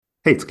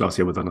Hey, it's Klaus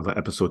here with another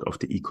episode of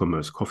the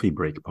e-commerce coffee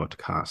break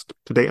podcast.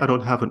 Today, I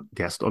don't have a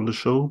guest on the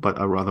show, but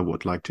I rather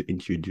would like to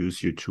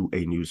introduce you to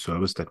a new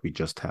service that we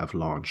just have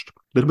launched. A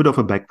little bit of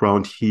a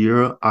background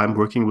here. I'm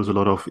working with a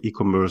lot of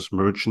e-commerce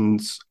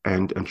merchants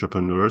and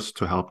entrepreneurs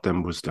to help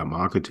them with their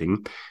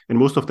marketing. And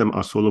most of them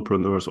are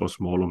solopreneurs or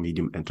small or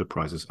medium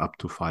enterprises up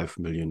to 5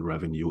 million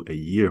revenue a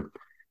year.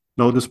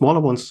 Now, the smaller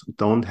ones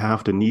don't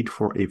have the need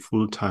for a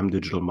full-time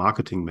digital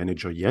marketing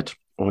manager yet,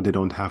 or they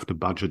don't have the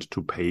budget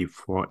to pay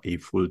for a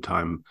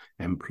full-time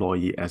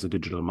employee as a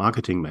digital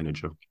marketing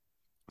manager.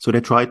 So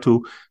they try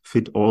to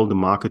fit all the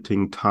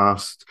marketing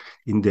tasks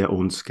in their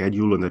own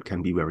schedule, and that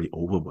can be very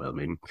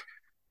overwhelming.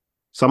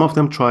 Some of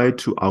them try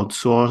to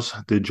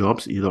outsource the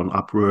jobs either on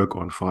Upwork,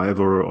 on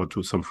Fiverr, or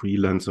to some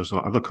freelancers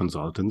or other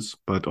consultants.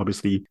 But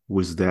obviously,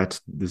 with that,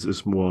 this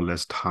is more or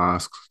less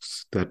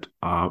tasks that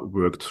are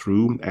worked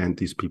through, and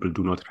these people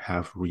do not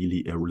have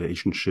really a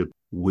relationship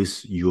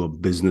with your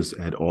business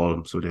at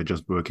all. So they're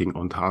just working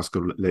on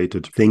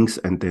task-related things,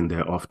 and then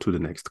they're off to the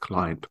next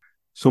client.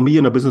 So me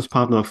and a business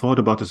partner thought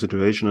about the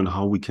situation and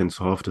how we can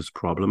solve this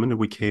problem. And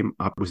we came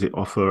up with the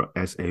offer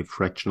as a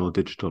fractional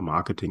digital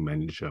marketing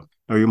manager.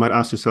 Now you might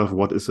ask yourself,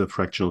 what is a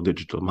fractional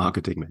digital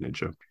marketing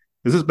manager?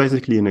 This is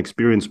basically an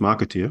experienced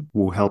marketer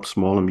who helps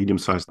small and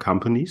medium-sized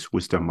companies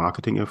with their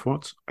marketing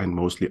efforts and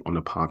mostly on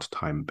a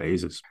part-time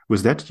basis.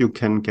 With that, you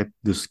can get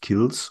the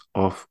skills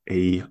of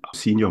a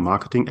senior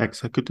marketing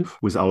executive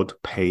without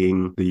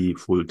paying the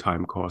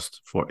full-time cost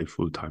for a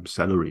full-time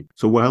salary.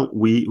 So while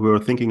we were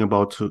thinking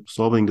about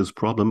solving this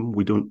problem,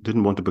 we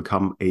didn't want to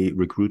become a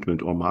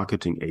recruitment or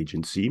marketing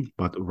agency,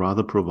 but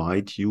rather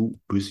provide you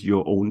with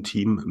your own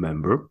team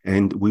member.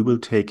 And we will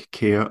take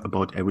care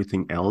about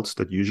everything else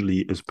that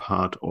usually is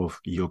part of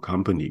your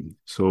company.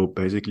 So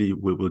basically,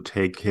 we will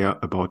take care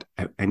about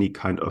any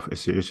kind of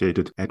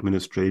associated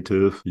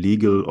administrative,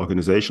 legal,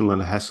 organizational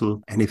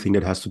hassle, anything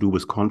that has to do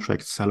with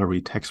contracts, salary,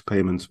 tax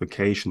payments,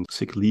 vacations,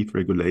 sick leave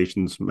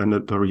regulations,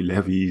 mandatory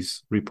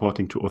levies,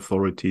 reporting to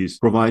authorities,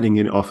 providing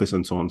in office,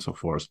 and so on and so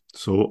forth.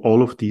 So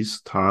all of these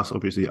tasks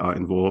obviously are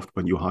involved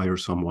when you hire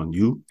someone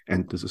new,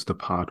 and this is the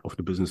part of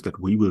the business that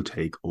we will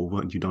take over,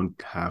 and you don't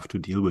have to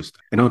deal with.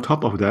 And on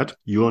top of that,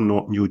 your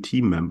new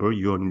team member,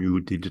 your new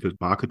digital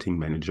marketing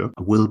manager,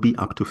 will be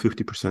up to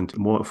 50%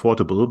 more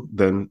affordable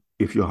than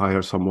if you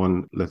hire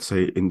someone, let's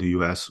say, in the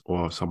US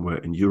or somewhere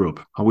in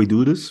Europe. How we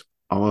do this?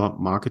 Our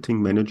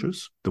marketing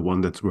managers, the one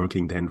that's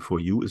working then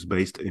for you, is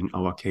based in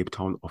our Cape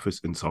Town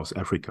office in South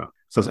Africa.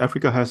 South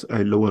Africa has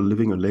a lower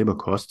living and labor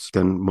costs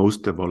than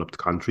most developed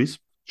countries.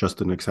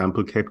 Just an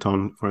example, Cape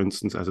Town, for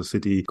instance, as a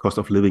city, cost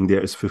of living there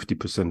is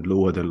 50%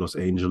 lower than Los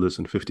Angeles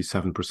and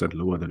 57%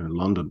 lower than in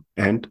London.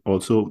 And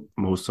also,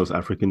 most South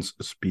Africans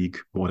speak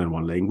more than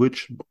one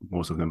language.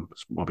 Most of them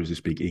obviously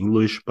speak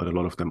English, but a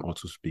lot of them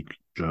also speak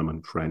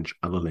German, French,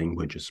 other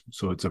languages.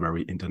 So it's a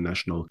very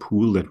international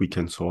pool that we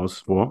can source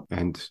for.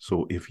 And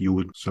so if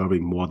you're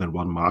serving more than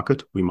one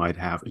market, we might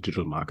have a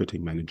digital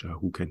marketing manager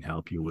who can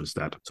help you with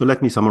that. So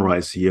let me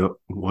summarize here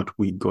what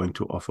we're going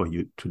to offer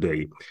you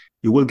today.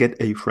 You will get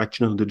a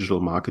fractional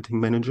digital marketing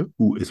manager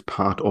who is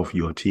part of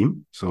your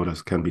team. So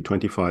this can be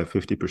 25,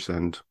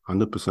 50%,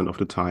 100% of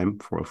the time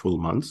for a full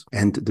month.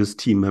 And this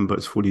team member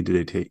is fully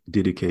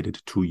dedicated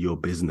to your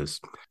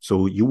business.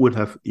 So you will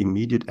have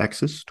immediate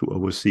access to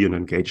oversee and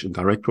engage in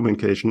direct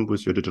communication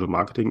with your digital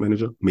marketing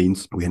manager.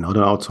 Means we are not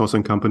an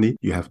outsourcing company.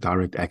 You have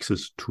direct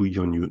access to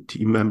your new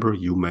team member.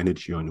 You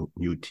manage your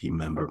new team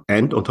member.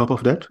 And on top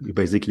of that, you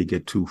basically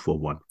get 2 for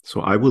 1. So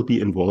I will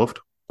be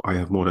involved. I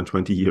have more than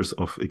 20 years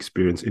of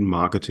experience in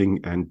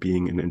marketing and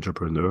being an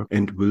entrepreneur,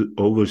 and will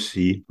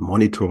oversee,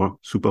 monitor,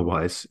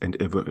 supervise,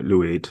 and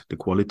evaluate the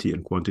quality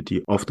and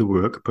quantity of the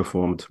work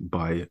performed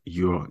by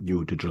your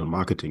new digital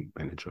marketing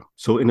manager.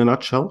 So in a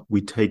nutshell,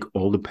 we take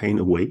all the pain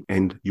away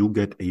and you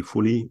get a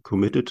fully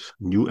committed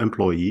new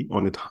employee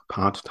on a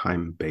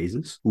part-time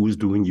basis who is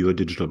doing your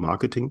digital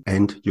marketing,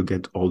 and you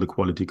get all the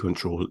quality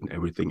control and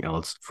everything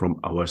else from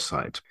our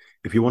side.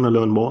 If you want to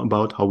learn more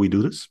about how we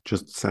do this,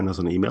 just send us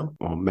an email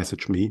or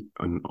message me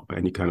on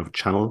any kind of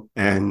channel,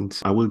 and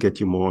I will get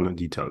you more on the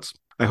details.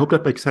 I hope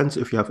that makes sense.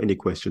 If you have any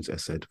questions,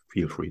 as said,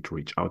 feel free to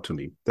reach out to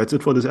me. That's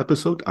it for this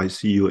episode. I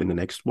see you in the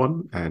next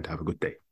one, and have a good day.